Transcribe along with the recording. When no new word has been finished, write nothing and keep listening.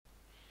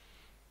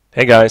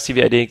Hey guys,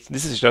 ADX.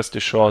 This is just a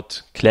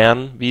short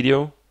clan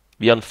video.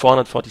 We are on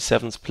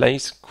 447th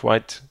place,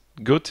 quite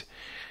good,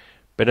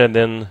 better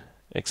than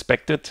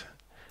expected.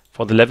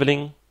 For the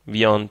leveling,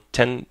 we are on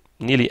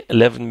nearly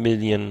 11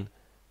 million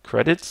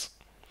credits.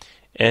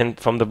 And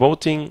from the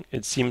voting,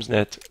 it seems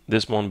that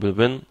this one will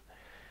win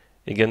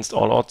against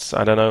all odds.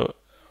 I don't know.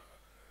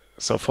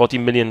 So 40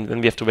 million, then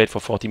we have to wait for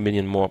 40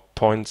 million more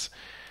points.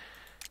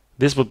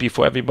 This would be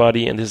for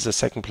everybody, and this is the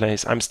second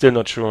place. I'm still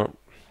not sure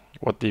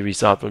what the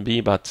result will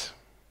be, but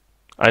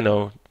I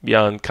know we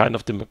are in kind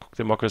of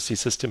democracy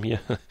system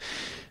here.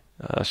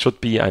 Should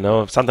be, I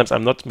know. Sometimes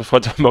I'm not for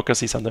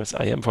democracy, sometimes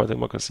I am for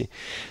democracy.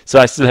 So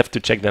I still have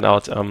to check that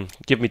out.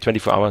 Give me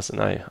 24 hours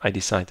and I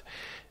decide.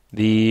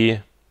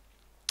 We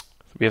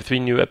have 3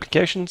 new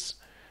applications.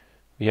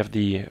 We have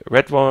the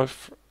Red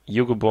Wolf,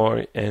 Yugo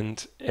Boy,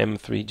 and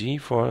M3G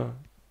for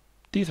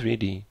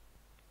D3D.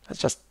 Let's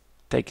just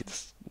take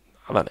its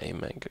other name,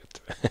 man.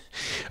 Good.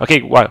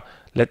 Okay, well,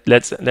 let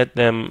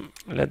them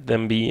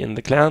be in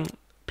the clan.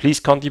 Please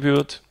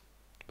contribute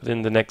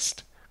within the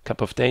next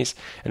couple of days.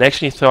 And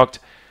actually thought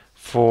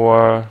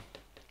for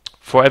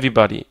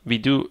everybody, we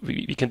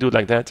can do it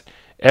like that.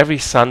 Every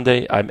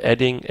Sunday I'm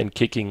adding and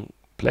kicking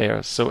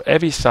players. So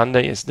every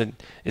Sunday is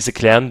a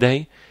clan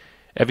day.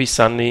 Every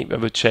Sunday I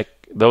will check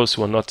those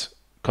who are not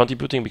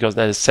contributing, because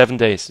that is 7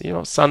 days. You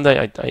know, Sunday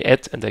I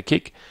add and I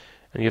kick,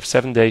 and you have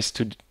 7 days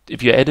to.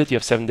 If you edit, you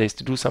have 7 days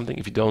to do something.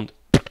 If you don't,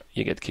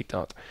 you get kicked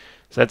out.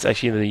 So that's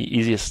actually the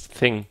easiest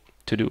thing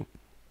to do.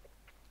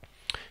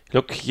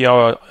 Look, here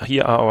are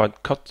our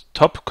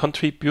top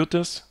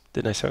contributors.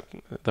 Did I say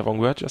the wrong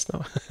word just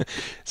now?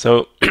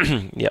 So,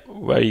 yeah,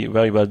 very,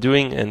 very well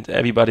doing, and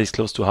everybody is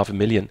close to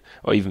 500,000,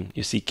 or even,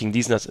 you see, King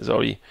Disnas is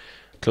already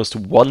close to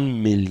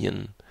 1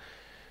 million.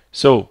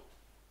 So,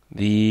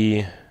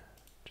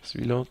 just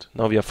reload.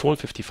 Now we are full,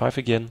 55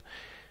 again.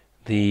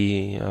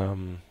 The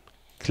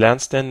clan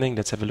standing,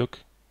 let's have a look.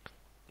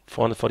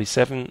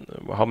 447,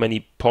 how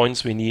many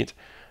points we need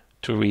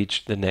to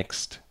reach the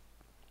next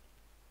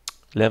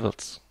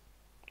levels.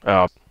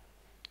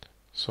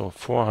 So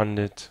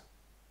 400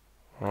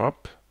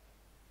 up,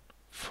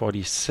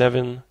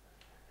 47.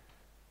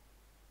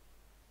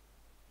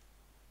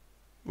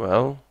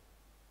 Well,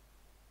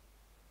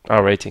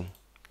 our rating,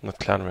 not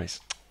clan race.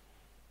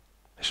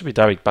 There should be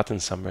direct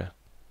buttons somewhere,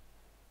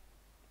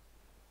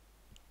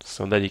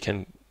 so that you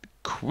can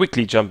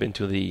quickly jump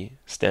into the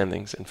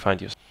standings and find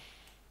your.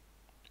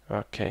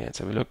 Okay, let's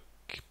have a look.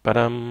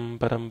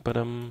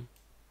 Badum.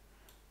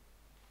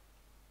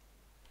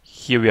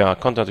 Here we are.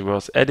 Contact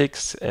was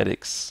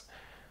ADX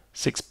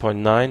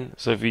 6.9.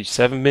 So if we reach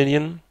 7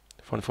 million,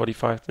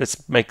 445.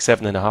 Let's make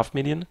 7.5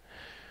 million.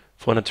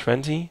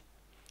 420.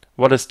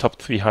 What is top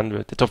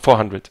 300? The top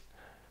 400.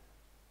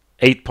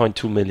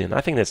 8.2 million.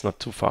 I think that's not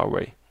too far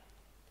away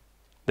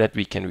that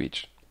we can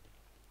reach.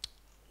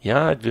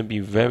 Yeah, it will be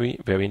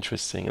very, very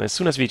interesting. And as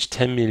soon as we reach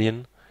 10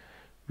 million,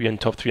 we are in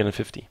top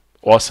 350.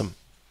 Awesome.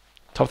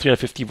 Top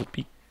 350 would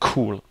be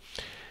cool.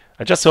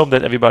 I just hope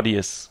that everybody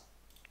is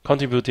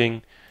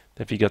contributing,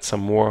 that we get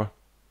some more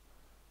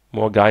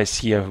guys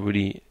here who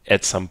really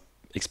add some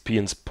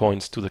experience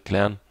points to the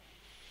clan.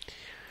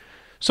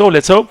 So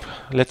let's hope,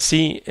 let's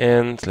see,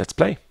 and let's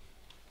play.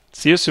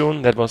 See you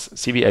soon. That was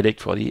ADX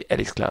for the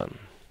ADX clan.